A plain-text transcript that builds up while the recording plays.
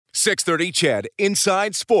630 CHED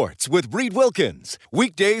Inside Sports with Reed Wilkins.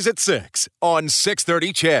 Weekdays at 6 on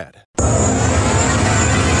 630 CHED.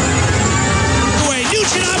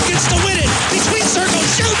 Nugent Hopkins to win it. Between circles,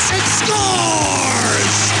 shoots and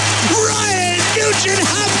scores! Ryan Nugent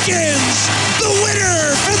Hopkins, the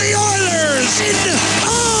winner for the Oilers in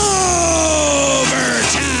overtime.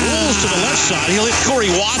 Rolls to the left side. He'll hit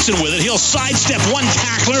Corey Watson with it. He'll sidestep one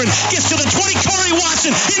tackler and gets to the 20. Corey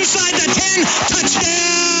Watson inside the 10.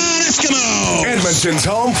 Touchdown, Eskimos! Edmonton's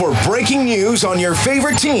home for breaking news on your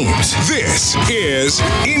favorite teams. This is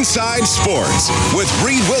Inside Sports with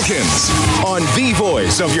Reed Wilkins on the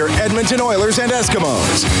voice of your Edmonton Oilers and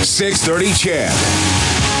Eskimos. 630 CHED.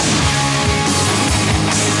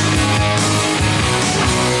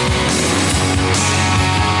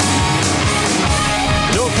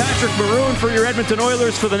 Patrick Maroon for your Edmonton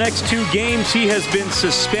Oilers for the next 2 games. He has been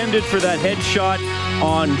suspended for that headshot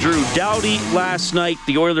on Drew Doughty last night.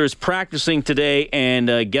 The Oilers practicing today,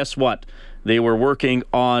 and guess what? They were working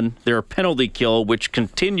on their penalty kill, which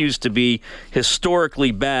continues to be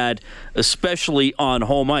historically bad, especially on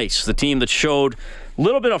home ice. The team that showed a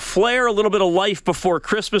little bit of flair, a little bit of life before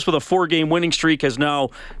Christmas with a 4-game winning streak has now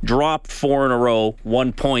dropped 4 in a row,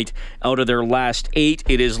 1 point out of their last 8.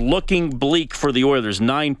 It is looking bleak for the Oilers.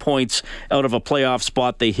 9 points out of a playoff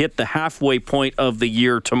spot. They hit the halfway point of the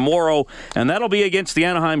year tomorrow, and that'll be against the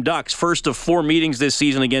Anaheim Ducks. First of 4 meetings this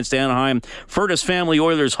season against Anaheim. Furnace Family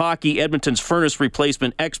Oilers Hockey, Edmonton's furnace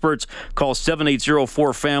replacement experts. Call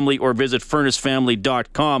 7804-FAMILY or visit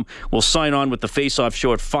furnacefamily.com. We'll sign on with the Face-Off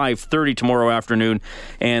Show at 5:30 tomorrow afternoon,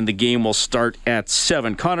 and the game will start at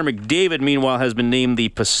 7. Connor McDavid, meanwhile, has been named the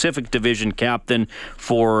Pacific Division captain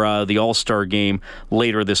for the All-Star game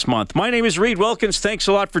later this month. My name is Reed Wilkins. Thanks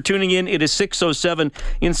a lot for tuning in. It is 6:07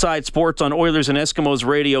 Inside Sports on Oilers and Eskimos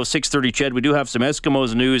Radio, 630 CHED. We do have some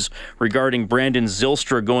Eskimos news regarding Brandon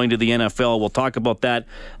Zylstra going to the NFL. We'll talk about that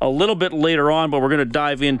a little bit later on, but we're going to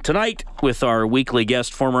dive in tonight with our weekly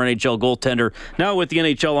guest, former NHL goaltender, now with the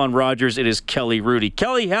NHL on Rogers. It is Kelly Rudy.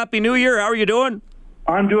 Kelly, Happy New Year. How are you doing?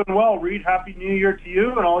 I'm doing well, Reed. Happy New Year to you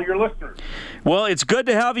and all your listeners. Well, it's good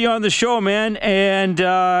to have you on the show, man. And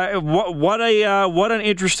what an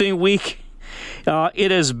interesting week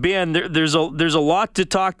it has been. There's a lot to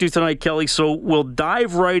talk to tonight, Kelly. So we'll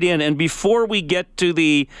dive right in. And before we get to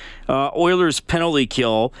the Oilers penalty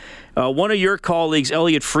kill, one of your colleagues,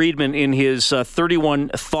 Elliot Friedman, in his 31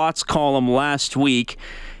 Thoughts column last week,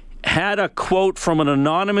 had a quote from an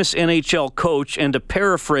anonymous NHL coach, and to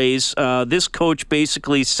paraphrase, this coach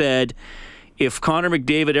basically said, if Connor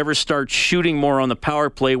McDavid ever starts shooting more on the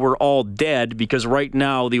power play, we're all dead, because right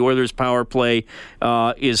now the Oilers' power play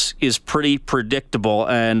is pretty predictable.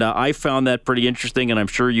 And I found that pretty interesting, and I'm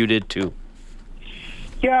sure you did too.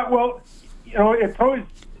 Yeah, well,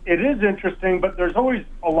 it is interesting, but there's always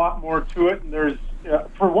a lot more to it. And there's,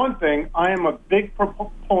 for one thing, I am a big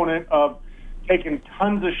proponent of taking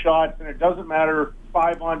tons of shots, and it doesn't matter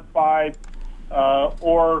 5-on-5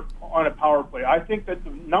 or on a power play. I think that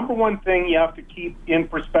the number one thing you have to keep in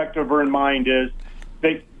perspective or in mind is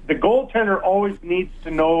that the goaltender always needs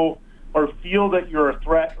to know or feel that you're a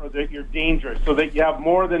threat or that you're dangerous, so that you have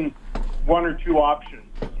more than 1 or 2 options.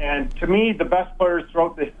 And to me, the best players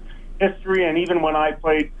throughout the history, and even when I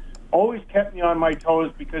played, always kept me on my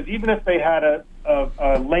toes, because even if they had a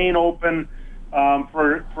lane open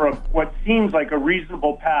for what seems like a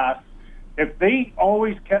reasonable pass, if they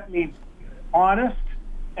always kept me honest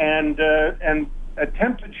and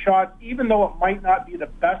attempted shots, even though it might not be the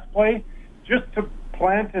best play, just to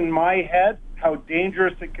plant in my head how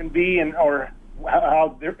dangerous it can be or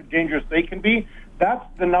how dangerous they can be, that's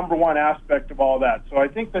the number one aspect of all that. So I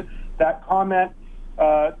think that comment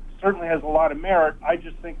certainly has a lot of merit. I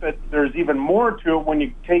just think that there's even more to it when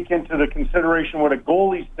you take into the consideration what a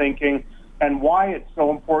goalie's thinking and why it's so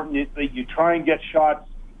important that you try and get shots,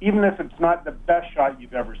 even if it's not the best shot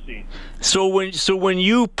you've ever seen. So when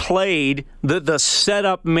you played, the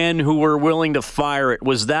setup men who were willing to fire it,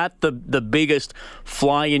 was that the biggest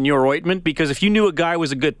fly in your ointment? Because if you knew a guy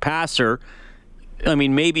was a good passer, I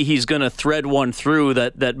mean, maybe he's going to thread one through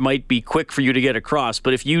that might be quick for you to get across.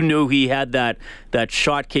 But if you knew he had that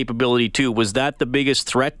shot capability too, was that the biggest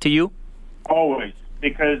threat to you? Always,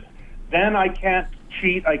 because then I can't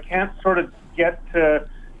cheat. I can't sort of get to,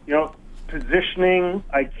 positioning.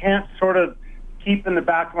 I can't sort of keep in the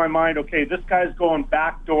back of my mind, okay, this guy's going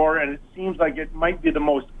backdoor, and it seems like it might be the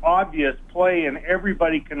most obvious play, and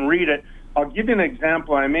everybody can read it. I'll give you an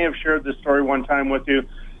example. I may have shared this story one time with you,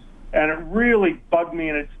 and it really bugged me,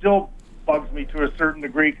 and it still bugs me to a certain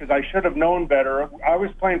degree because I should have known better. I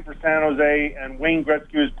was playing for San Jose, and Wayne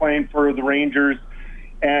Gretzky was playing for the Rangers,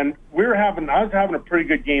 And I was having a pretty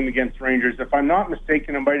good game against Rangers. If I'm not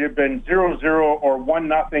mistaken, it might have been 0-0 or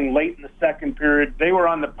 1-0 late in the second period. They were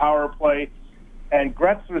on the power play, and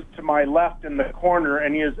Gretz was to my left in the corner,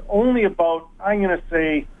 and he is only about, I'm going to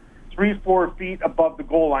say, 3-4 feet above the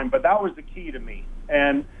goal line. But that was the key to me.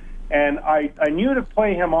 And I knew to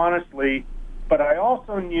play him honestly, but I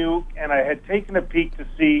also knew, and I had taken a peek to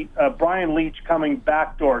see Brian Leetch coming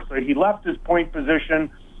backdoor. So he left his point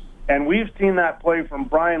position. And we've seen that play from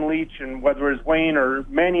Brian Leetch and whether it's Wayne or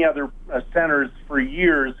many other centers for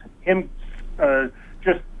years, him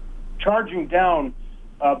just charging down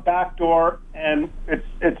backdoor, and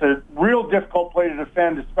it's a real difficult play to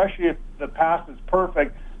defend, especially if the pass is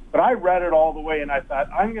perfect. But I read it all the way, and I thought,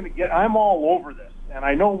 I'm all over this. And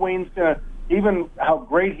I know Wayne's going to, even how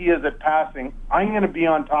great he is at passing, I'm going to be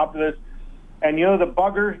on top of this. And, the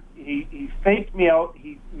bugger, he faked me out.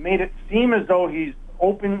 He made it seem as though he's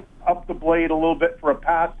open up the blade a little bit for a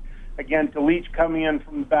pass, again, to Leetch coming in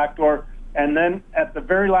from the back door. And then at the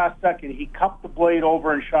very last second, he cupped the blade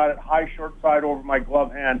over and shot it high short side over my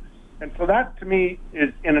glove hand. And so that, to me,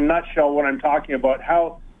 is, in a nutshell, what I'm talking about,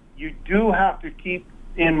 how you do have to keep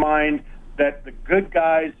in mind that the good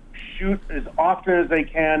guys shoot as often as they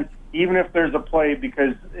can, even if there's a play,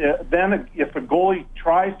 because then if a goalie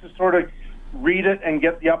tries to sort of read it and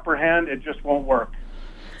get the upper hand, it just won't work.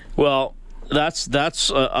 Well, that's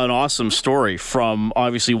an awesome story from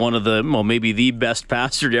obviously one of the, maybe the best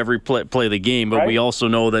passer to ever play the game, but right? We also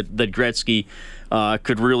know that Gretzky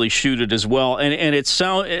could really shoot it as well.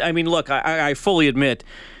 And look, I fully admit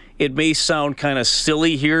it may sound kind of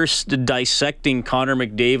silly here dissecting Connor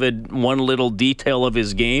McDavid, one little detail of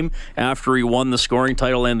his game after he won the scoring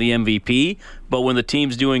title and the MVP. But when the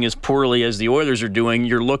team's doing as poorly as the Oilers are doing,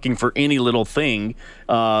 you're looking for any little thing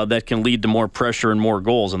that can lead to more pressure and more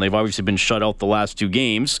goals. And they've obviously been shut out the last two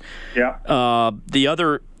games. Yeah. The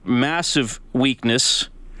other massive weakness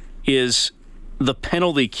is the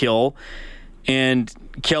penalty kill. And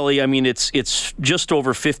Kelly, it's just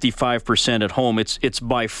over 55% at home. It's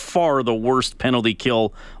by far the worst penalty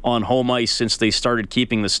kill on home ice since they started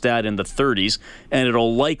keeping the stat in the 30s, and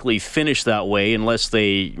it'll likely finish that way unless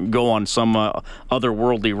they go on some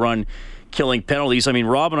otherworldly run killing penalties.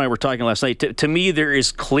 Rob and I were talking last night. To me, there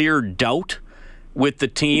is clear doubt with the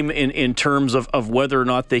team in terms of whether or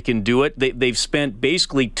not they can do it. They've spent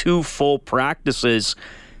basically 2 full practices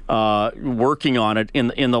working on it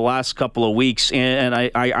in the last couple of weeks, and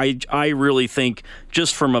I really think,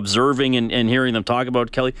 just from observing and hearing them talk about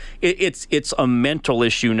it, Kelly, it's a mental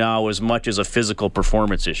issue now as much as a physical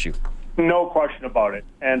performance issue. No question about it.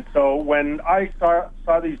 And so when I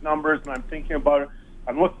saw these numbers and I'm thinking about it,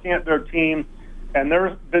 I'm looking at their team, and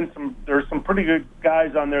there's some pretty good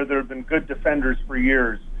guys on there that have been good defenders for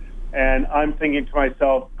years, and I'm thinking to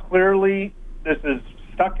myself, clearly this is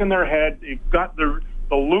stuck in their head. They've got the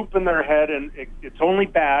loop in their head, and it's only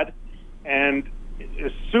bad. And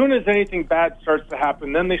as soon as anything bad starts to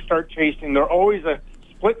happen, then they start chasing. They're always a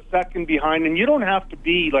split second behind, and you don't have to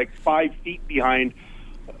be like 5 feet behind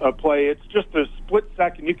a play. It's just a split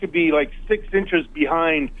second. You could be like 6 inches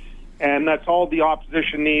behind, and that's all the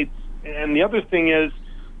opposition needs. And the other thing is,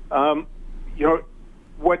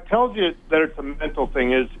 what tells you that it's a mental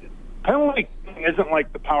thing is penalty isn't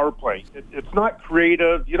like the power play. It's not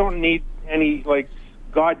creative. You don't need any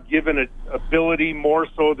God-given ability more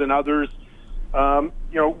so than others.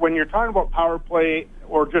 When you're talking about power play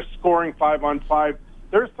or just scoring 5-on-5,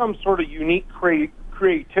 there's some sort of unique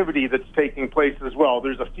creativity that's taking place as well.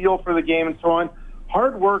 There's a feel for the game and so on.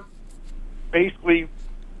 Hard work basically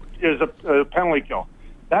is a penalty kill.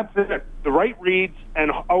 That's it. The right reads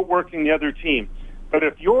and outworking the other team. But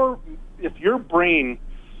if your brain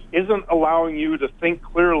isn't allowing you to think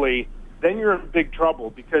clearly, then you're in big trouble,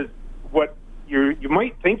 because you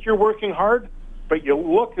might think you're working hard, but you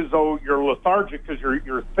look as though you're lethargic because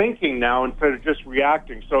you're thinking now instead of just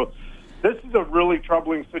reacting. So this is a really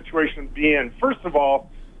troubling situation to be in. First of all,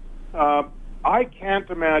 I can't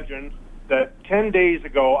imagine that 10 days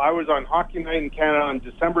ago I was on Hockey Night in Canada on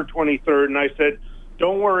December 23rd, and I said,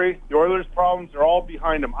 don't worry, the Oilers' problems are all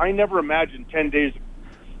behind them. I never imagined 10 days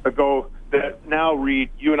ago that now, Reed,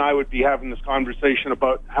 you and I would be having this conversation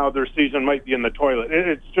about how their season might be in the toilet.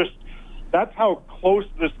 It's just, that's how close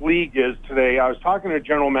this league is today. I was talking to a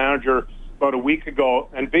general manager about a week ago,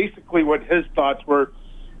 and basically what his thoughts were,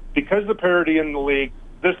 because of the parity in the league,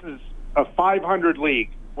 this is a 500 league.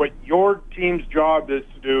 What your team's job is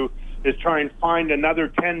to do is try and find another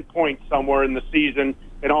 10 points somewhere in the season.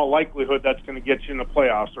 In all likelihood, that's going to get you in the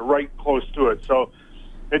playoffs or right close to it. So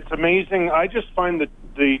it's amazing. I just find that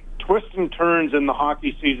the twists and turns in the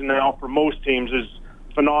hockey season now for most teams is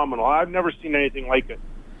phenomenal. I've never seen anything like it.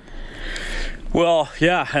 Well,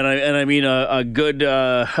 yeah, and I mean a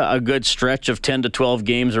good stretch of 10 to 12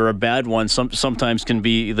 games or a bad one sometimes can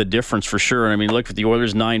be the difference for sure. And I mean, look at the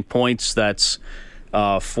Oilers, 9 points. That's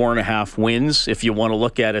 4.5 wins if you want to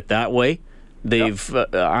look at it that way. They've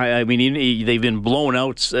they've been blown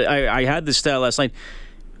out. I had this stat last night.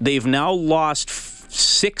 They've now lost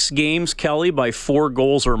 6 games, Kelly, by 4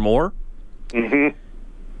 goals or more. Mm-hmm.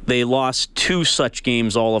 They lost 2 such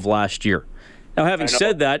games all of last year. Now, having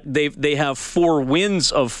said that, they have 4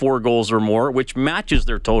 wins of 4 goals or more, which matches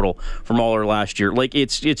their total from all their last year. Like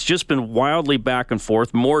it's just been wildly back and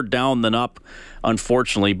forth, more down than up,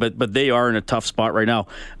 unfortunately. But they are in a tough spot right now.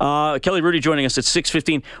 Kelly Hrudey joining us at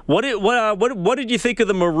 6:15. What did you think of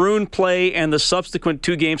the Maroon play and the subsequent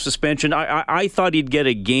 2-game suspension? I thought he'd get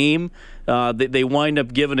a game. They wind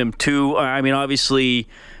up giving him 2. I mean, obviously.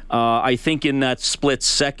 I think in that split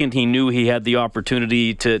second, he knew he had the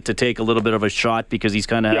opportunity to take a little bit of a shot because he's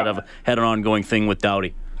kind of had an ongoing thing with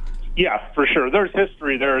Doughty. Yeah, for sure. There's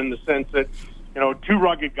history there in the sense that, 2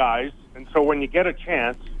 rugged guys, and so when you get a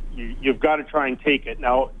chance, you've got to try and take it.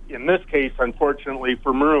 Now, in this case, unfortunately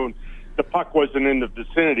for Maroon, the puck wasn't in the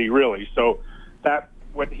vicinity, really. So that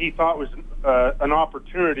what he thought was an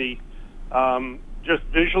opportunity, just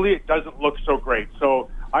visually, it doesn't look so great.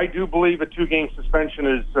 So I do believe a 2-game suspension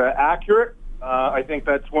is accurate. I think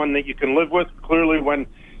that's one that you can live with. Clearly, when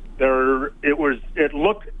it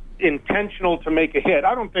looked intentional to make a hit.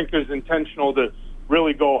 I don't think it was intentional to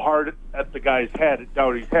really go hard at the guy's head, at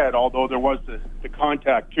Doughty's head, although there was the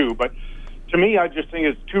contact too. But to me, I just think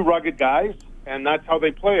it's 2 rugged guys, and that's how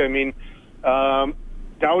they play. I mean,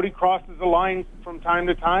 Doughty crosses the line from time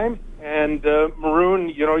to time, and Maroon,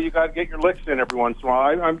 you got to get your licks in every once in a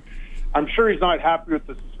while. I'm sure he's not happy with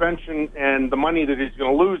the suspension and the money that he's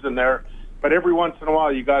going to lose in there, but every once in a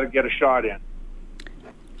while you got to get a shot in.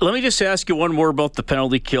 Let me just ask you one more about the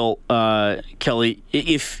penalty kill, Kelly.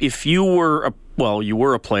 If you were you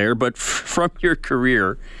were a player, but from your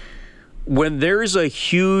career, when there's a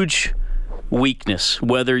huge weakness,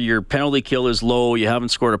 whether your penalty kill is low, you haven't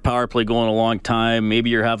scored a power play going a long time, maybe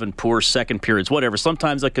you're having poor second periods, whatever.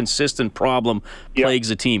 Sometimes a consistent problem plagues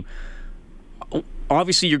a team.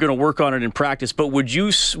 Obviously, you're going to work on it in practice, but would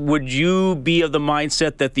you be of the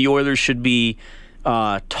mindset that the Oilers should be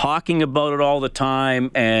talking about it all the time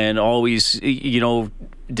and always,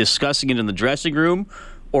 discussing it in the dressing room?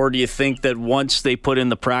 Or do you think that once they put in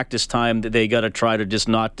the practice time that they got to try to just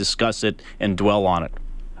not discuss it and dwell on it?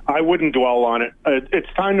 I wouldn't dwell on it. It's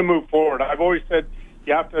time to move forward. I've always said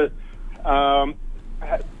you have to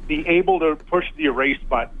be able to push the erase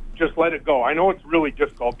button. Just let it go. I know it's really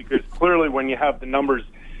difficult because clearly when you have the numbers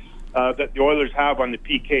that the Oilers have on the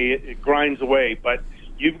PK, it grinds away. But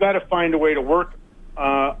you've got to find a way to work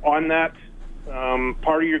on that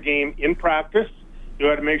part of your game in practice. You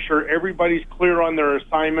got to make sure everybody's clear on their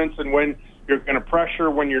assignments and when you're going to pressure,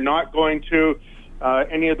 when you're not going to,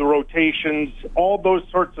 any of the rotations, all those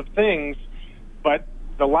sorts of things. But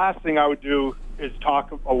the last thing I would do is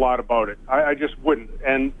talk a lot about it. I just wouldn't.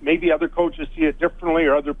 And maybe other coaches see it differently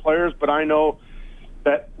or other players, but I know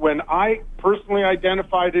that when I personally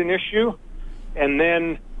identified an issue and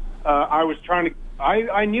then I was trying to,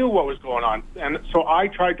 I knew what was going on. And so I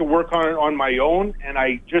tried to work on it on my own, and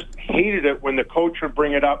I just hated it when the coach would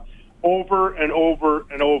bring it up over and over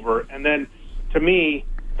and over. And then to me,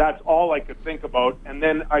 that's all I could think about. And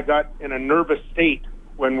then I got in a nervous state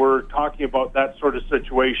when we're talking about that sort of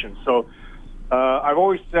situation. So I've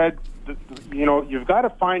always said, that, you've got to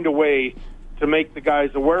find a way to make the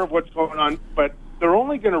guys aware of what's going on, but they're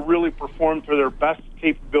only going to really perform to their best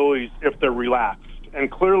capabilities if they're relaxed. And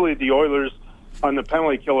clearly the Oilers on the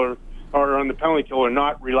penalty kill are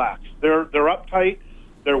not relaxed. They're uptight.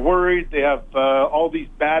 They're worried. They have all these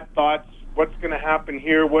bad thoughts. What's going to happen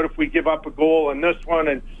here? What if we give up a goal in this one?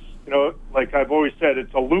 And, like I've always said,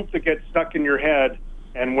 it's a loop that gets stuck in your head.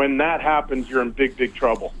 And when that happens, you're in big, big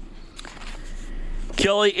trouble.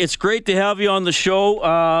 Kelly, it's great to have you on the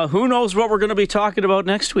show. Who knows what we're going to be talking about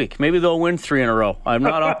next week? Maybe they'll win 3 in a row. I'm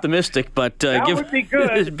not optimistic, but that would be good.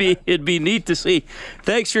 It'd be neat to see.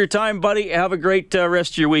 Thanks for your time, buddy. Have a great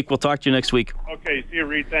rest of your week. We'll talk to you next week. Okay, see you,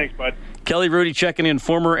 Reed. Thanks, bud. Kelly Hrudey checking in,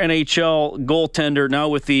 former NHL goaltender, now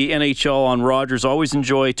with the NHL on Rogers. Always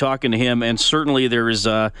enjoy talking to him, and certainly there is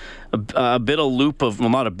a bit of loop of, well,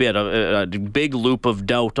 not a bit, a big loop of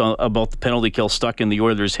doubt about the penalty kill stuck in the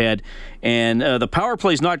Oilers' head. And the power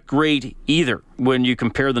play is not great either when you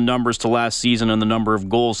compare the numbers to last season and the number of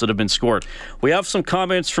goals that have been scored. We have some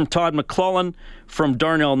comments from Todd McClellan, from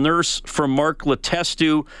Darnell Nurse, from Mark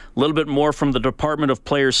Letestu, a little bit more from the Department of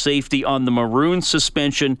Player Safety on the Maroon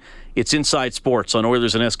suspension. It's Inside Sports on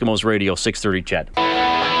Oilers and Eskimos Radio, 630 CHED.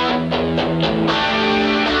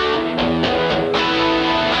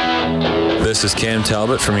 This is Cam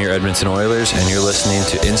Talbot from your Edmonton Oilers, and you're listening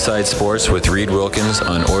to Inside Sports with Reed Wilkins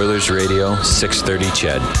on Oilers Radio, 630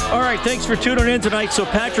 CHED. All right, thanks for tuning in tonight. So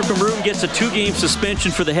Patrick Maroon gets a 2-game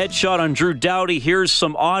suspension for the headshot on Drew Doughty. Here's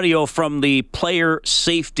some audio from the player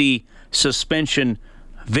safety suspension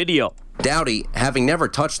video. Doughty, having never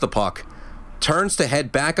touched the puck, turns to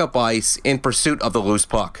head back up ice in pursuit of the loose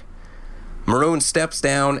puck. Maroon steps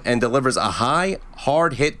down and delivers a high,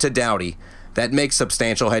 hard hit to Doughty that makes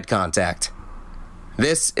substantial head contact.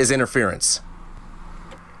 This is interference.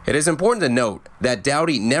 It is important to note that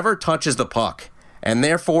Doughty never touches the puck and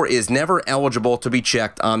therefore is never eligible to be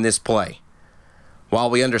checked on this play. While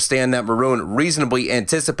we understand that Maroon reasonably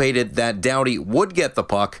anticipated that Doughty would get the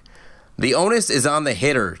puck, the onus is on the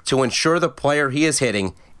hitter to ensure the player he is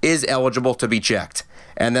hitting is eligible to be checked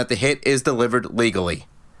and that the hit is delivered legally.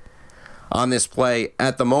 On this play,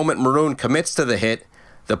 at the moment Maroon commits to the hit,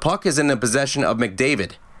 the puck is in the possession of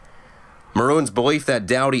McDavid. Maroon's belief that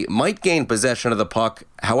Doughty might gain possession of the puck,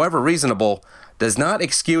 however reasonable, does not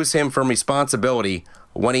excuse him from responsibility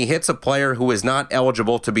when he hits a player who is not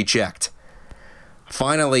eligible to be checked.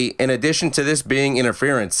 Finally, in addition to this being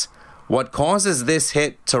interference, what causes this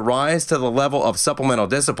hit to rise to the level of supplemental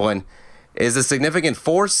discipline is the significant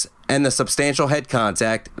force and the substantial head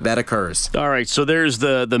contact that occurs. All right, so there's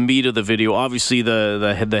the meat of the video. Obviously,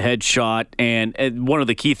 the head shot, and one of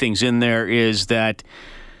the key things in there is that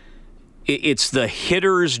it's the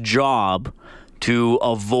hitter's job to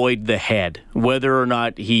avoid the head, whether or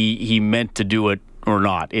not he meant to do it or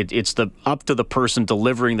not. It's up to the person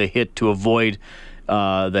delivering the hit to avoid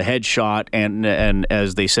the headshot, and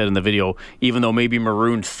as they said in the video, even though maybe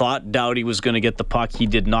Maroon thought Doughty was going to get the puck, he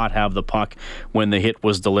did not have the puck when the hit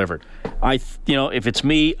was delivered. If it's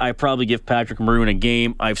me, I probably give Patrick Maroon a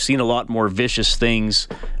game. I've seen a lot more vicious things.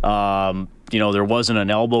 There wasn't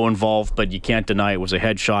an elbow involved, but you can't deny it was a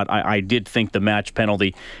headshot. I did think the match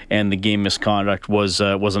penalty and the game misconduct was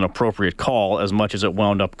an appropriate call, as much as it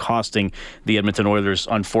wound up costing the Edmonton Oilers,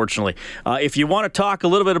 unfortunately. If you want to talk a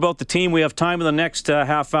little bit about the team, we have time in the next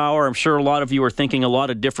half hour. I'm sure a lot of you are thinking a lot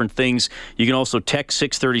of different things. You can also text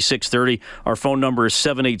 630-630. Our phone number is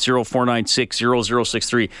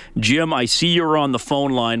 780-496-0063. Jim, I see you're on the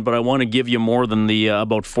phone line, but I want to give you more than the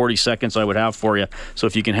about 40 seconds I would have for you. So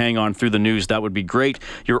if you can hang on through the news, that would be great.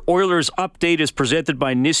 Your Oilers update is presented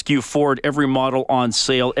by Nisku Ford. Every model on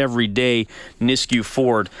sale every day. Nisku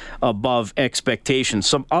Ford, above expectations.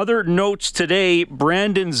 Some other notes today.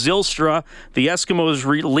 Brandon Zylstra, the Eskimos'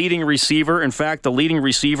 leading receiver, in fact, the leading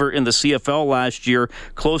receiver in the CFL last year,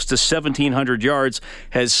 close to 1,700 yards,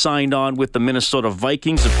 has signed on with the Minnesota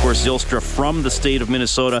Vikings. Of course, Zylstra from the state of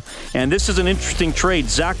Minnesota. And this is an interesting trade.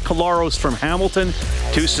 Zach Collaros from Hamilton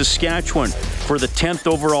to Saskatchewan for the 10th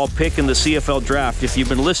overall pick in the CFL draft. If you've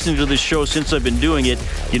been listening to this show since I've been doing it,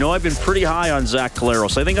 you know I've been pretty high on Zach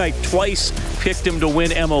Collaros. I think I twice picked him to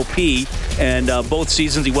win MOP, and both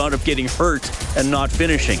seasons he wound up getting hurt and not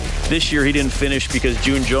finishing. This year he didn't finish because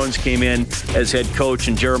June Jones came in as head coach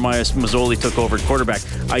and Jeremiah Mazzoli took over at quarterback.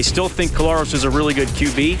 I still think Collaros is a really good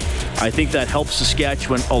QB. I think that helps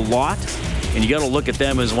Saskatchewan a lot, and you got to look at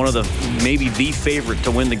them as one of maybe the favorite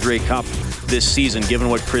to win the Grey Cup this season, given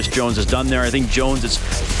what Chris Jones has done there. I think Jones is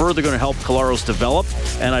further going to help Collaros develop,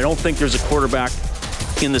 and I don't think there's a quarterback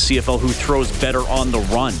in the CFL who throws better on the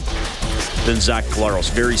run than Zach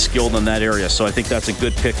Collaros. Very skilled in that area, so I think that's a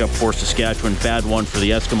good pickup for Saskatchewan. Bad one for the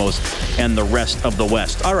Eskimos and the rest of the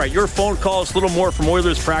West. All right, your phone calls, a little more from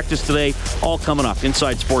Oilers practice today, all coming up.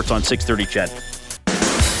 Inside Sports on 630 CHED.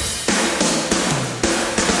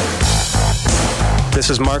 This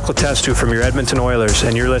is Mark Letestu from your Edmonton Oilers,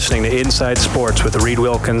 and you're listening to Inside Sports with Reed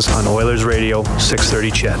Wilkins on Oilers Radio,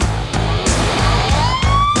 630 CHED.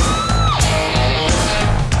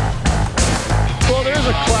 Well, there's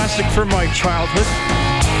a classic from my childhood.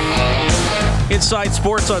 Inside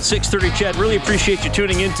Sports on 630 CHED. Really appreciate you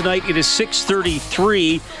tuning in tonight. It is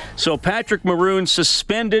 6:33, so Patrick Maroon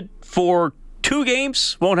suspended for 2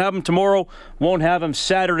 games. Won't have him tomorrow. Won't have him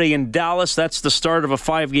Saturday in Dallas. That's the start of a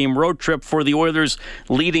 5-game road trip for the Oilers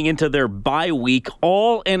leading into their bye week.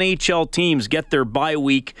 All NHL teams get their bye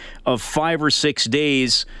week of 5 or 6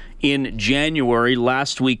 days in January.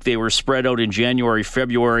 Last week they were spread out in January,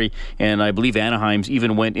 February, and I believe Anaheim's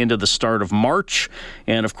even went into the start of March.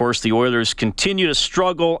 And of course the Oilers continue to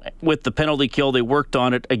struggle with the penalty kill. They worked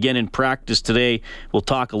on it again in practice today. We'll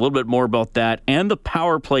talk a little bit more about that, and the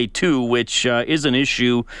power play too, which is an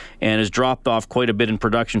issue and has dropped off quite a bit in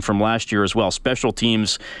production from last year as well. Special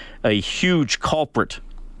teams, a huge culprit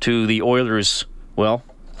to the Oilers, well,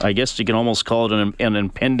 I guess you can almost call it an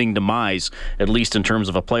impending demise, at least in terms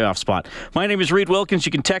of a playoff spot. My name is Reed Wilkins.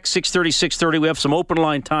 You can text 630-630. We have some open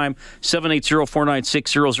line time,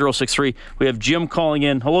 780-496-0063. We have Jim calling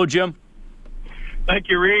in. Hello, Jim. Thank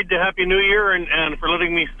you, Reed. Happy New Year, and for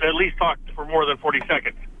letting me at least talk for more than 40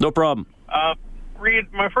 seconds. No problem.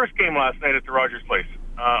 Reed, my first game last night at the Rogers place.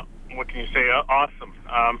 What can you say? Awesome.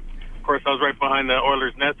 Of course, I was right behind the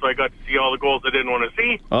Oilers net, so I got to see all the goals I didn't want to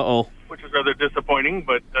see. Which was rather disappointing,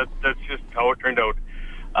 but that's just how it turned out.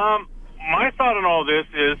 My thought on all this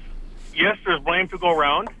is, yes, there's blame to go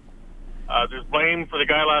around. There's blame for the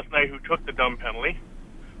guy last night who took the dumb penalty.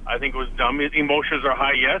 I think it was dumb. Emotions are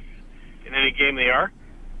high, yes, in any game they are.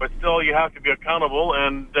 But still, you have to be accountable,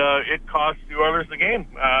 and it cost the Oilers the game.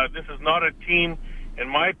 This is not a team, in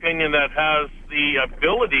my opinion, that has the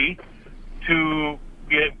ability to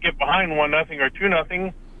get behind 1-0 or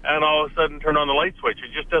 2-0 and all of a sudden turn on the light switch.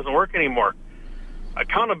 It just doesn't work anymore.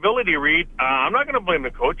 Accountability, Reed, I'm not going to blame the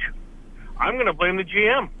coach. I'm going to blame the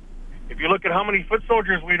GM. If you look at how many foot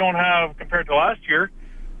soldiers we don't have compared to last year,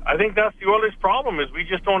 I think that's the Oilers' problem, is we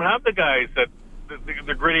just don't have the guys, that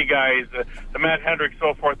the gritty guys, the Matt Hendricks,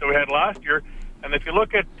 so forth, that we had last year. And if you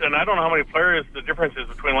look at, and I don't know how many players the difference is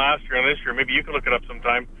between last year and this year, maybe you can look it up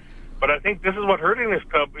sometime, but I think this is what hurting this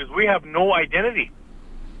club, is we have no identity.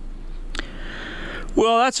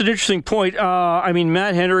 Well, that's an interesting point. I mean,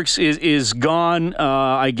 Matt Hendricks is gone.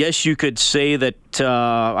 I guess you could say that,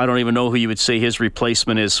 I don't even know who you would say his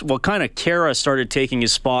replacement is. Well, kind of Kara started taking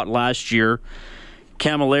his spot last year.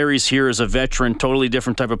 Camilleri's here as a veteran, totally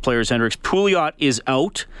different type of player as Hendricks. Pouliot is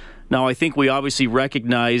out. Now, I think we obviously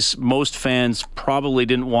recognize most fans probably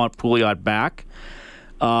didn't want Pouliot back.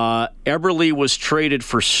 Eberle was traded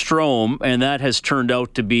for Strome, and that has turned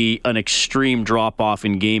out to be an extreme drop-off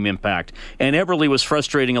in game impact. And Eberle was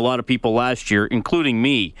frustrating a lot of people last year, including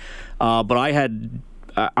me. But I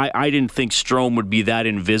didn't think Strome would be that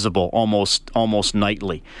invisible almost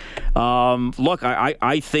nightly. Look,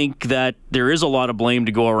 I think that there is a lot of blame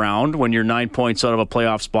to go around when you're 9 points out of a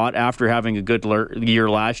playoff spot after having a good year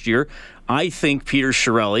last year. I think Peter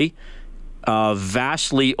Chiarelli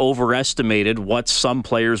vastly overestimated what some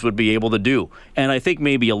players would be able to do. And I think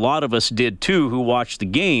maybe a lot of us did too, who watched the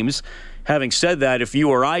games. Having said that, if you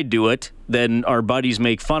or I do it, then our buddies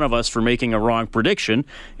make fun of us for making a wrong prediction.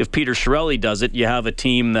 If Peter Chiarelli does it, you have a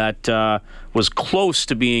team that was close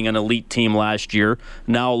to being an elite team last year,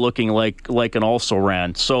 now looking like an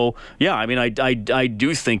also-ran. So, yeah, I mean, I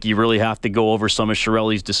do think you really have to go over some of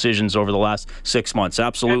Chiarelli's decisions over the last 6 months.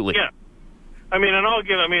 Absolutely. Yeah. I mean, and if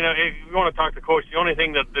you want to talk to coach, the only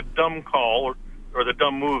thing that the dumb call or the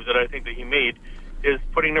dumb move that I think that he made is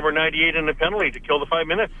putting number 98 in the penalty to kill the 5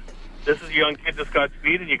 minutes. This is a young kid that's got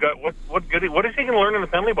speed, and you got what is he going to learn in the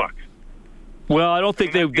penalty box? Well, I don't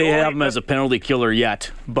think they have him as a penalty killer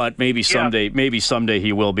yet, but maybe someday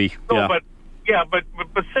he will be. No, but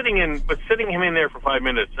sitting him in there for 5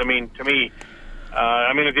 minutes. I mean, to me, if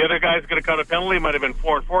the other guy's going to cut a penalty, it might have been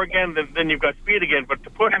 4-4 again. Then you've got speed again. But to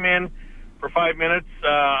put him in for 5 minutes,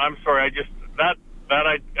 I'm sorry, I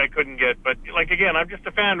couldn't get. But again, I'm just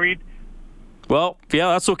a fan, Reed. Well, yeah,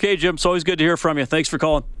 that's okay, Jim. It's always good to hear from you. Thanks for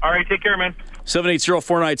calling. All right, take care, man.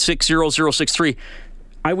 780-496-0063.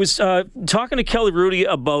 I was talking to Kelly Rudy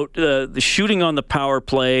about the shooting on the power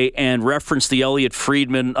play and referenced the Elliot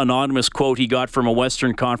Friedman anonymous quote he got from a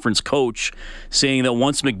Western Conference coach saying that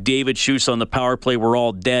once McDavid shoots on the power play, we're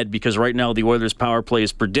all dead because right now the Oilers' power play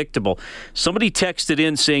is predictable. Somebody texted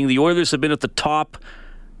in saying the Oilers have been at the top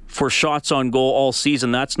for shots on goal all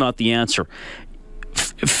season. That's not the answer.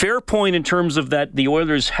 Fair point in terms of that the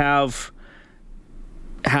Oilers have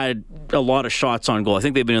had a lot of shots on goal. I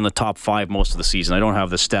think they've been in the top 5 most of the season. I don't have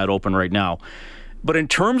the stat open right now. But in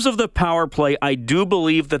terms of the power play, I do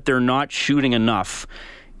believe that they're not shooting enough.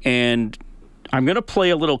 And I'm going to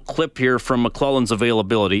play a little clip here from McClellan's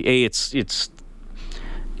availability. It's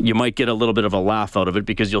you might get a little bit of a laugh out of it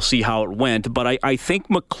because you'll see how it went. But I think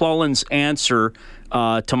McClellan's answer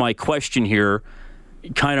to my question here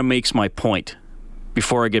kind of makes my point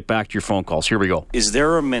before I get back to your phone calls. Here we go. Is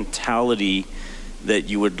there a mentality that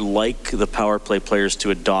you would like the power play players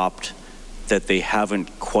to adopt that they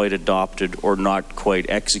haven't quite adopted or not quite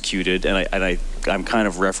executed? And I'm kind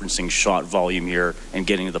of referencing shot volume here and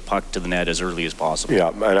getting the puck to the net as early as possible. Yeah,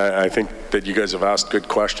 and I think that you guys have asked good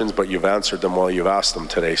questions, but you've answered them while you've asked them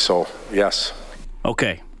today. So, yes.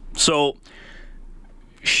 Okay. So,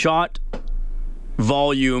 shot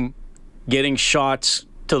volume, getting shots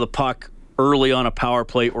to the puck early on a power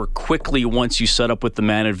play or quickly once you set up with the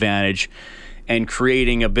man advantage. and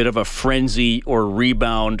creating a bit of a frenzy or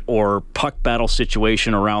rebound or puck battle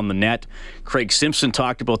situation around the net. Craig Simpson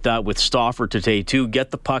talked about that with Stauffer today too.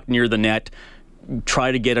 Get the puck near the net,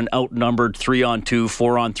 try to get an outnumbered 3-on-2,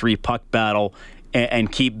 4-on-3 puck battle, and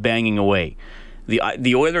keep banging away.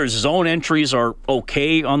 The Oilers' zone entries are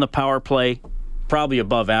okay on the power play, probably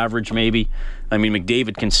above average maybe. I mean,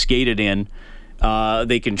 McDavid can skate it in.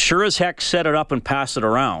 They can sure as heck set it up and pass it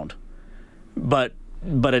around. But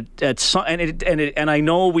I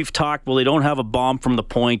know we've talked, well, they don't have a bomb from the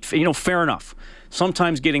point. Fair enough.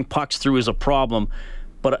 Sometimes getting pucks through is a problem,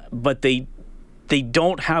 but they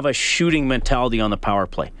don't have a shooting mentality on the power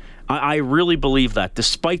play. I really believe that.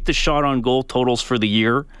 Despite the shot on goal totals for the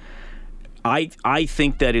year, I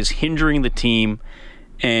think that is hindering the team,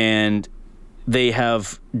 and they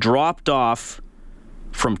have dropped off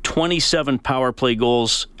from 27 power play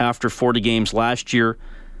goals after 40 games last year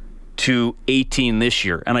to 18 this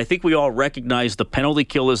year. And I think we all recognize the penalty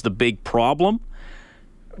kill is the big problem,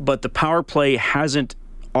 but the power play hasn't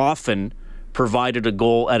often provided a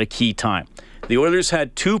goal at a key time. The Oilers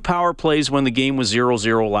had 2 power plays when the game was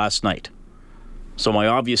 0-0 last night. So my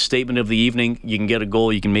obvious statement of the evening, you can get a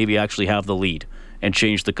goal, you can maybe actually have the lead and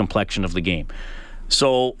change the complexion of the game.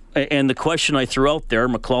 So, and the question I threw out there,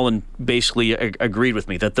 McClellan basically agreed with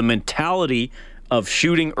me, that the mentality of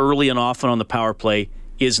shooting early and often on the power play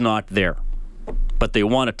is not there. But they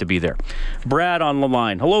want it to be there. Brad on the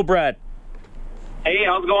line. Hello, Brad. Hey,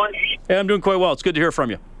 how's it going? Hey, I'm doing quite well. It's good to hear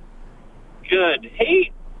from you. Good.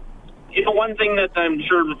 Hey, one thing that I'm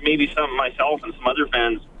sure maybe myself and some other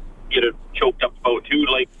fans get choked up about too,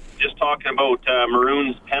 like just talking about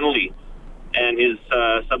Maroon's penalty and his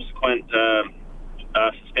subsequent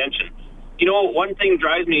suspension. One thing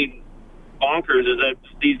drives me bonkers is that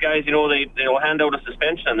these guys, they'll hand out a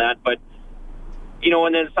suspension on that, but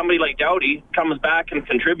and then somebody like Doughty comes back and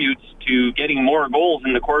contributes to getting more goals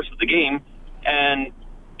in the course of the game, and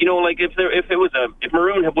like if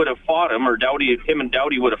Maroon would have fought him, or him and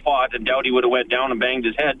Doughty would have fought, and Doughty would have went down and banged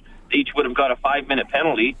his head, they each would have got a 5-minute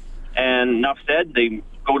penalty. And enough said, they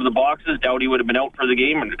go to the boxes. Doughty would have been out for the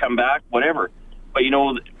game and come back, whatever. But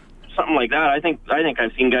something like that, I think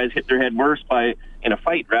I've seen guys hit their head worse in a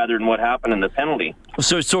fight rather than what happened in the penalty.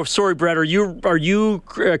 So sorry, Brad. Are you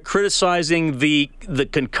criticizing the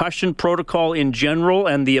concussion protocol in general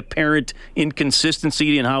and the apparent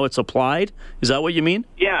inconsistency in how it's applied? Is that what you mean?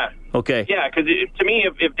 Yeah. Okay. Yeah, because to me,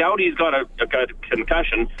 if Doughty's got a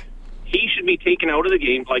concussion, he should be taken out of the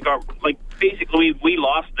game. Basically, we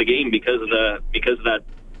lost the game because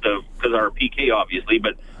of our PK, obviously,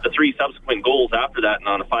 but the 3 subsequent goals after that and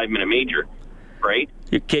on a 5-minute major, right?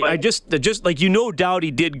 Okay, I just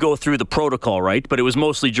Doughty did go through the protocol, right? But it was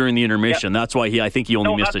mostly during the intermission. Yeah. That's why I think he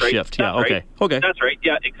only missed a shift. That's okay. Right. Okay. That's right.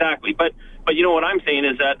 Yeah, exactly. But what I'm saying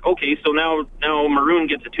is that, okay, so now Maroon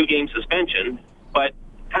gets a 2-game suspension, but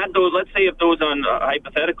let's say if those on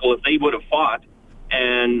hypothetical, if they would have fought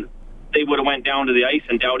and they would have went down to the ice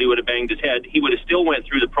and Doughty would have banged his head, he would have still went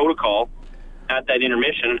through the protocol at that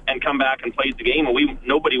intermission and come back and played the game, and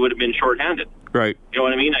nobody would have been shorthanded. Right. You know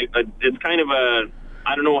what I mean? It's kind of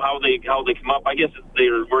I don't know how they come up. I guess they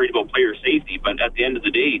were worried about player safety, but at the end of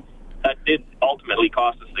the day, that did ultimately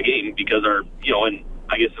cost us the game because and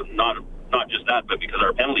I guess not just that, but because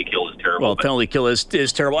our penalty kill is terrible. Well, penalty kill is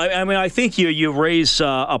terrible. I mean, I think you raise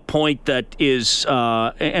a point that is,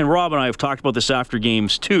 and Rob and I have talked about this after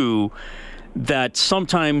games too, that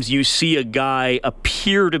sometimes you see a guy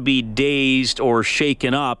appear to be dazed or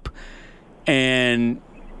shaken up, and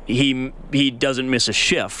he doesn't miss a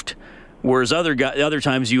shift, whereas other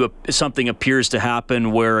times something appears to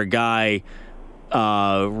happen where a guy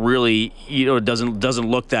really doesn't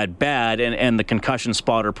look that bad, and the concussion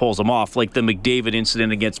spotter pulls him off, like the McDavid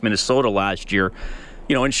incident against Minnesota last year.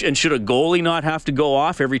 And should a goalie not have to go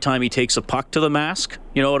off every time he takes a puck to the mask?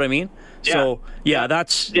 You know what I mean? Yeah. So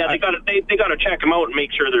that's they got to check them out and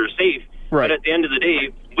make sure they're safe. Right. But at the end of the day,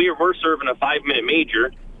 we're serving a 5-minute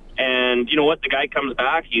major, and you know what? The guy comes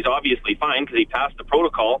back. He's obviously fine because he passed the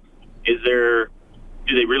protocol. Do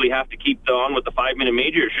they really have to keep on with the 5-minute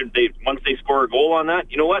major? Or should they, once they score a goal on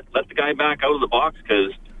that, you know what? Let the guy back out of the box,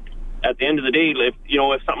 because at the end of the day, if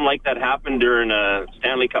something like that happened during a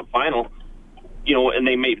Stanley Cup final, and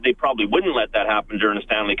they probably wouldn't let that happen during a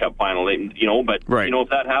Stanley Cup final, but right. If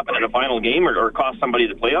that happened in a final game or cost somebody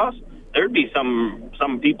the playoffs, there'd be some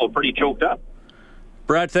people pretty choked up.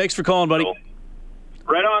 Brad, thanks for calling, buddy. So,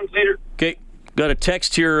 right on, later. Okay. Got a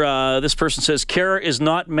text here. This person says, Kara is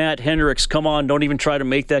not Matt Hendricks. Come on, don't even try to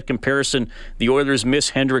make that comparison. The Oilers miss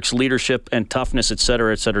Hendricks' leadership and toughness, et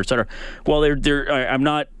cetera, et cetera, et cetera. Well, I'm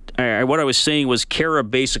not what I was saying was Kara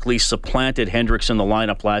basically supplanted Hendricks in the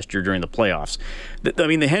lineup last year during the playoffs.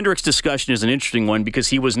 The Hendricks discussion is an interesting one because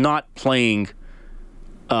he was not playing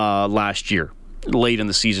last year, late in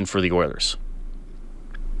the season for the Oilers.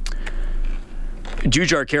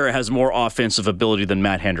 Jujhar Khaira has more offensive ability than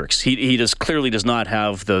Matt Hendricks. He clearly does not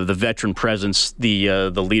have the veteran presence,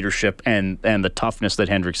 the leadership, and the toughness that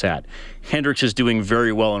Hendricks had. Hendricks is doing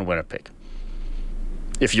very well in Winnipeg.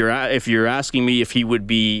 If you're asking me if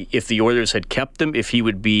the Oilers had kept him, if he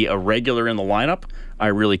would be a regular in the lineup, I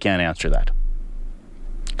really can't answer that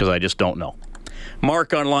because I just don't know.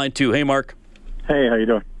 Mark on line 2. Hey, Mark. Hey, how you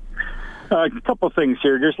doing? A couple of things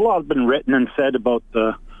here. There's a lot been written and said about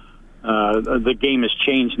the game has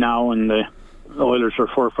changed now, and the Oilers are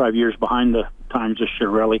 4 or 5 years behind the times of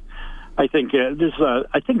Chiarelli. I think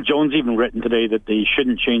I think Jones even written today that they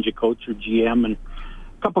shouldn't change a coach or GM. And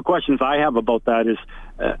a couple of questions I have about that is,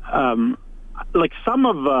 like some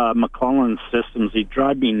of McClellan's systems, they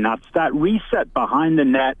drive me nuts. That reset behind the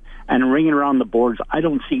net and ringing around the boards, I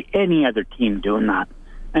don't see any other team doing that.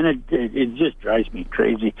 And it just drives me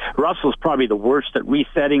crazy. Russell's probably the worst at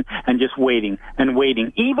resetting and just waiting and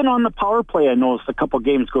waiting. Even on the power play, I noticed a couple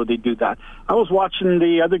games ago they do that. I was watching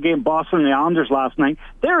the other game, Boston and the Islanders last night.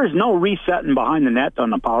 There is no resetting behind the net on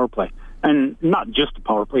the power play. And not just the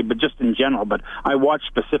power play, but just in general. But I watched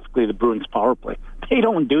specifically the Bruins power play. They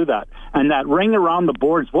don't do that. And that ring around the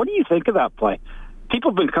boards, what do you think of that play?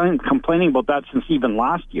 People have been kind of complaining about that since even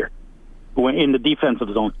last year in the defensive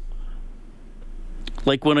zone.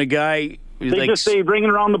 Like when a guy... They just say ringing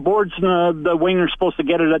around the boards and the winger's supposed to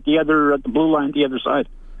get it at the blue line, the other side.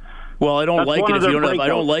 Well, I don't like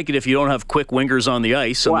it if you don't have quick wingers on the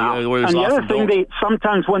ice. Wow. And the other thing,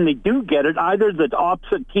 sometimes when they do get it, either the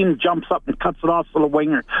opposite team jumps up and cuts it off so the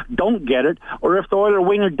winger don't get it, or if the Oiler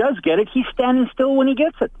winger does get it, he's standing still when he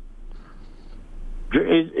gets it.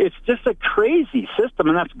 It's just a crazy system,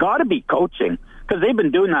 and that's got to be coaching because they've been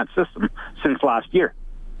doing that system since last year.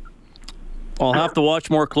 I'll have to watch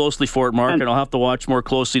more closely for it, Mark, and I'll have to watch more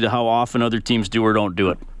closely to how often other teams do or don't do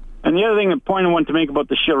it. And the other thing, the point I want to make about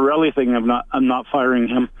the Chiarelli thing, I'm not firing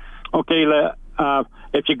him. Okay,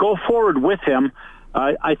 if you go forward with him,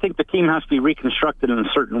 I think the team has to be reconstructed in a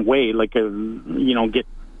certain way, like get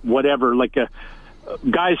whatever,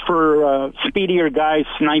 guys for speedier guys,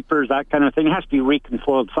 snipers, that kind of thing. It has to be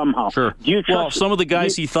reconfigured somehow. Sure. Some of the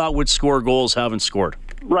guys he thought would score goals haven't scored.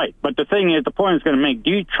 Right, but the thing is, the point I was going to make,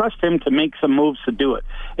 do you trust him to make some moves to do it?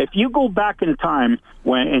 If you go back in time,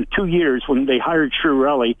 in 2 years, when they hired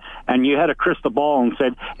Chiarelli, and you had a crystal ball and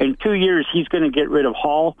said, in 2 years, he's going to get rid of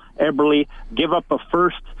Hall, Eberle, give up a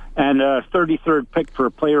first and a 33rd pick for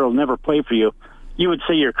a player who'll never play for you, you would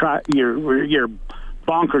say you're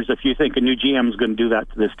bonkers if you think a new GM is going to do that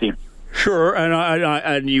to this team. Sure,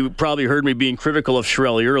 and you probably heard me being critical of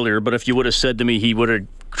Chiarelli earlier, but if you would have said to me he would have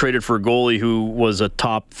traded for a goalie who was a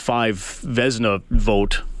top 5 Vezina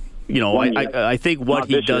vote, I think what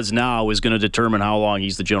he does now is going to determine how long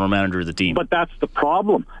he's the general manager of the team. But that's the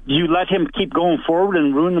problem. You let him keep going forward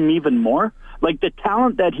and ruin them even more? Like the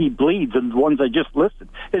talent that he bleeds, and the ones I just listed,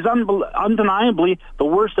 is undeniably the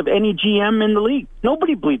worst of any GM in the league.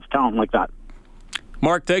 Nobody bleeds talent like that.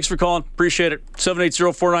 Mark, thanks for calling. Appreciate it.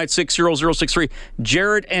 780-496-0063.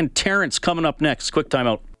 Jared and Terrence coming up next. Quick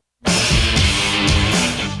timeout.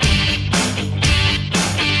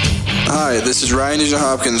 Hi, this is Ryan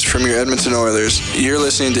Nugent-Hopkins from your Edmonton Oilers. You're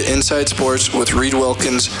listening to Inside Sports with Reed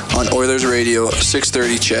Wilkins on Oilers Radio,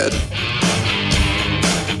 630 CHED.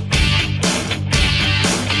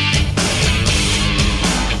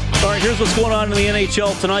 All right, here's what's going on in the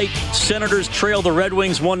NHL tonight. Senators trail the Red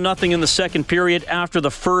Wings 1-0 in the second period. After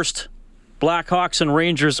the first, Blackhawks and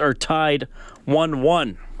Rangers are tied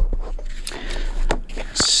 1-1.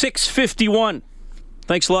 6:51.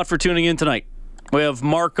 Thanks a lot for tuning in tonight. We have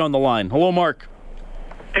Mark on the line. Hello, Mark.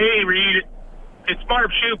 Hey, Reed. It's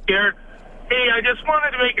Marv Shoup here. Hey, I just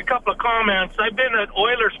wanted to make a couple of comments. I've been an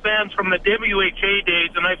Oilers fan from the WHA days,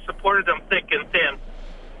 and I've supported them thick and thin.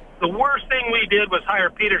 The worst thing we did was hire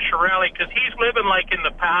Peter Chiarelli because he's living like in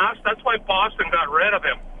the past. That's why Boston got rid of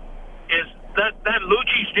him. Is that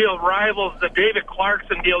Lucic deal rivals the David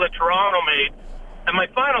Clarkson deal that Toronto made. And my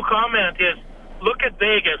final comment is, look at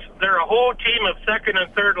Vegas. They're a whole team of second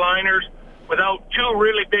and third liners without two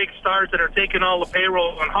really big stars that are taking all the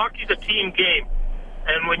payroll. And hockey's a team game.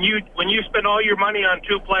 And when you spend all your money on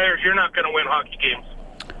two players, you're not going to win hockey games.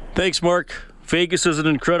 Thanks, Mark. Vegas is an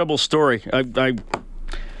incredible story.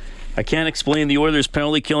 I can't explain the Oilers'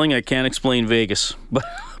 penalty killing. I can't explain Vegas,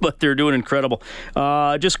 but they're doing incredible.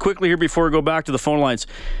 Just quickly here before we go back to the phone lines,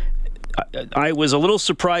 I was a little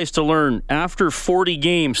surprised to learn after 40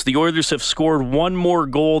 games, the Oilers have scored one more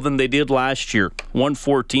goal than they did last year,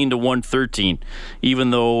 114 to 113,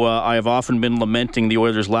 even though I have often been lamenting the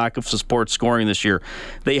Oilers' lack of support scoring this year.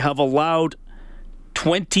 They have allowed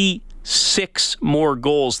 26 more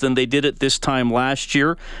goals than they did at this time last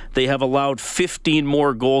year. They have allowed 15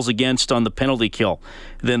 more goals against on the penalty kill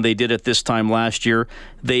than they did at this time last year.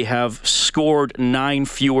 They have scored 9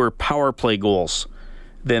 fewer power play goals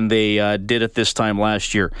than they did at this time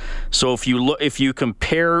last year. So if you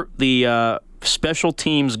compare the special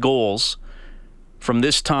teams goals from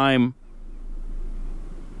this time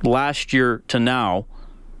last year to now,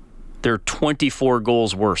 they're 24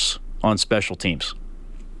 goals worse on special teams.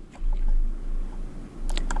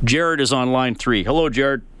 Jared is on line 3. Hello,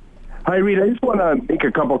 Jared. Hi, Reed. I just want to make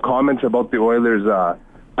a couple comments about the Oilers'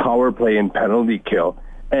 power play and penalty kill.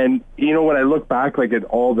 And, when I look back at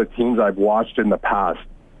all the teams I've watched in the past,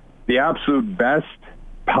 the absolute best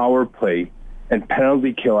power play and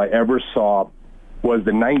penalty kill I ever saw was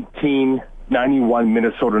the 1991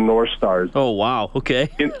 Minnesota North Stars. Oh, wow. Okay.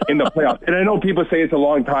 in the playoffs. And I know people say it's a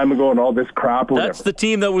long time ago and all this crap. That's the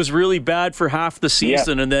team that was really bad for half the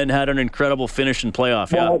season and then had an incredible finish in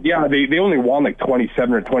playoff. Well, they only won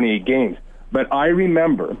 27 or 28 games. But I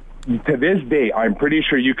remember, to this day, I'm pretty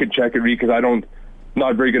sure you could check it, Reed, because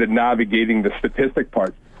not very good at navigating the statistic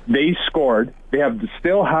part. They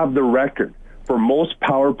still have the record for most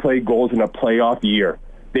power play goals in a playoff year.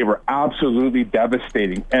 They were absolutely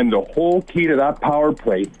devastating. And the whole key to that power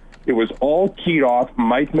play, it was all keyed off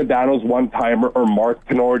Mike Modano's one-timer or Mark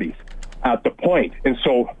Tenorti's at the point. And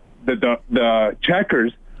so the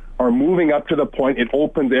checkers are moving up to the point. It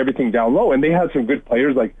opens everything down low. And they had some good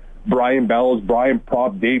players like Brian Bellows, Brian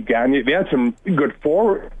Propp, Dave Gagner. They had some good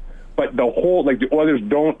forwards. But the Oilers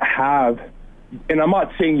don't have, and I'm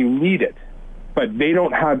not saying you need it, but they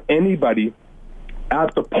don't have anybody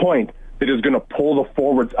at the point that is going to pull the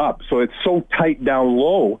forwards up. So it's so tight down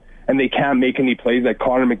low, and they can't make any plays like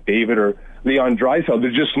Connor McDavid or Leon Draisaitl.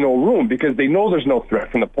 There's just no room because they know there's no threat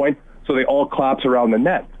from the point, so they all collapse around the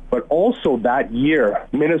net. But also that year,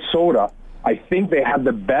 Minnesota, I think they had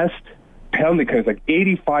the best penalty kills,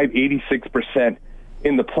 85, 86%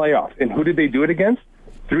 in the playoffs. And who did they do it against?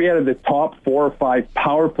 3 out of the top 4 or 5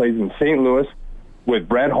 power plays in St. Louis with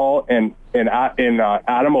Brett Hull and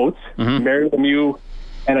Adam Oates, Mario Lemieux,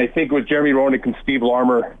 and I think it was Jeremy Roenick and Steve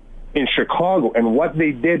Larmer in Chicago. And what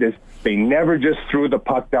they did is they never just threw the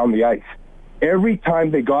puck down the ice. Every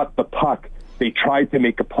time they got the puck, they tried to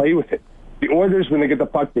make a play with it. The Oilers, when they get the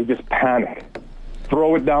puck, they just panic,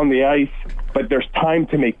 throw it down the ice, but there's time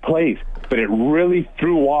to make plays. But it really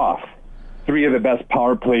threw off 3 of the best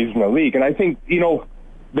power plays in the league. And I think,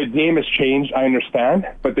 the game has changed, I understand,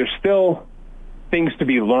 but there's still things to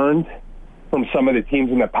be learned from some of the teams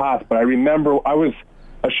in the past. But I remember I was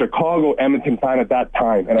a Chicago Edmonton fan at that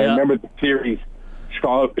time, and I remember the series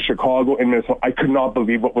Chicago and Minnesota. I could not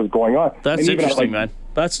believe what was going on. That's interesting, man.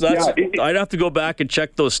 That's I'd have to go back and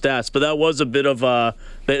check those stats, but that was a bit of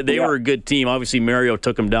they were a good team. Obviously, Mario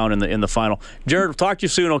took them down in the final. Jared, we'll talk to you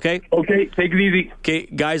soon, okay? Okay, take it easy. Okay,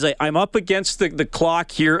 guys, I'm up against the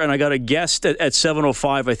clock here, and I got a guest at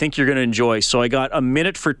 7:05 I think you're going to enjoy. So I got a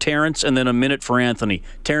minute for Terrence and then a minute for Anthony.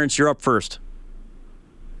 Terrence, you're up first.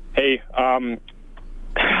 Hey, don't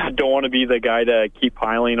want to be the guy to keep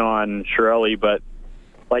piling on Chiarelli, but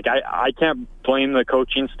I can't blame the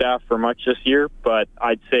coaching staff for much this year, but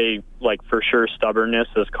I'd say, for sure, stubbornness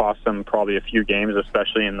has cost them probably a few games,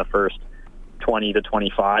 especially in the first 20 to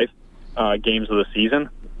 25 games of the season.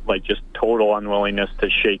 Just total unwillingness to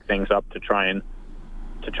shake things up to try and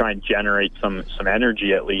generate some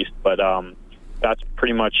energy at least. But that's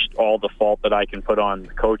pretty much all the fault that I can put on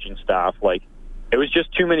the coaching staff. It was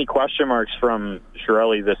just too many question marks from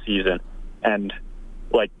Chiarelli this season, and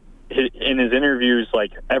in his interviews,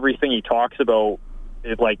 everything he talks about,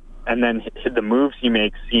 and then the moves he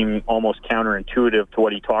makes seem almost counterintuitive to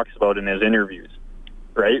what he talks about in his interviews,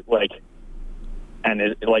 right?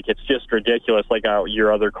 It's just ridiculous.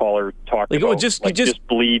 Your other caller talked about, just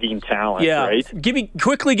bleeding talent. Yeah, right? Give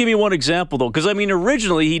me one example though, because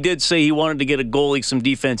originally he did say he wanted to get a goalie, some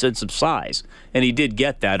defense, and some size, and he did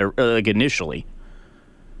get that initially.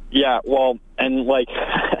 Yeah, well, and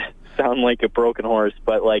sound like a broken horse,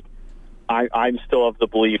 but I'm still of the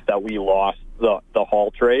belief that we lost the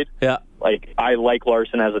Hall trade. Yeah. I like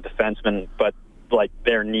Larson as a defenseman, but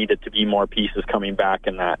there needed to be more pieces coming back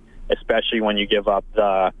in that, especially when you give up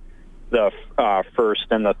the first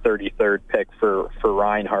and the 33rd pick for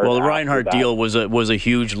Reinhart. Well, the Reinhart deal was a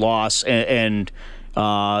huge loss, and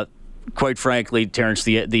quite frankly, Terrence,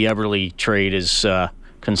 the Eberle trade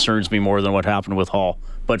concerns me more than what happened with Hall.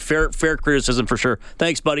 but fair criticism for sure.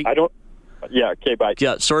 Thanks, buddy. Yeah, okay, bye.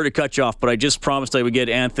 Yeah, sorry to cut you off, but I just promised I would get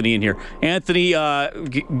Anthony in here. Anthony,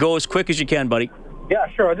 go as quick as you can, buddy. Yeah,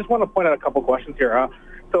 sure. I just want to point out a couple questions here.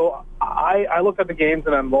 So I looked at the games,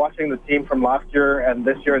 and I'm watching the team from last year and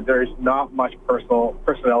this year. There's not much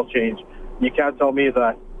personnel change. You can't tell me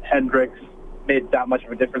that Hendricks made that much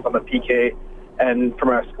of a difference on the PK, and from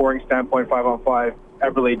a scoring standpoint, 5-on-5,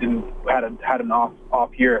 Eberle had an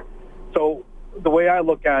off year. So the way I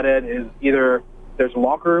look at it is either there's a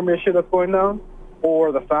locker room issue that's going down,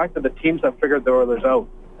 or the fact that the teams have figured the Oilers out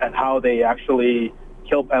and how they actually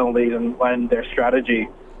kill penalties and their strategy.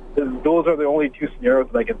 Those are the only two scenarios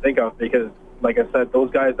that I can think of, because, like I said,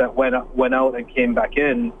 those guys that went out and came back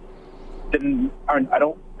in I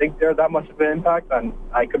don't think they're that much of an impact, and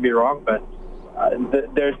I could be wrong, but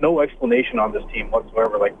there's no explanation on this team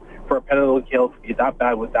whatsoever. Like, for a penalty kill to be that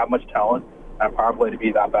bad with that much talent, and power play to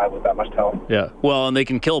be that bad with that much talent. Yeah, well, and they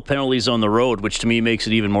can kill penalties on the road, which to me makes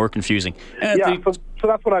it even more confusing. So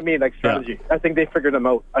that's what I mean, like strategy. Yeah. I think they figured them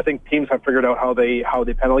out. I think teams have figured out how they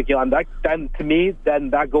penalty kill, and to me,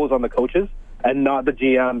 that goes on the coaches and not the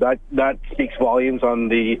GM. That speaks volumes on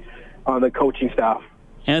the coaching staff.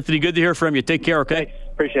 Anthony, good to hear from you. Take care, okay? Thanks.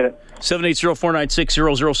 Appreciate it.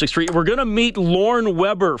 780-496-0063. We're going to meet Lauren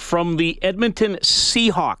Weber from the Edmonton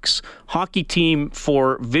Seahawks hockey team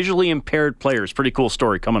for visually impaired players. Pretty cool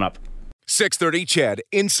story coming up. 630 CHED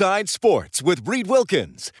Inside Sports with Reed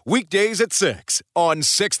Wilkins. Weekdays at 6 on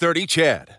 630 CHED.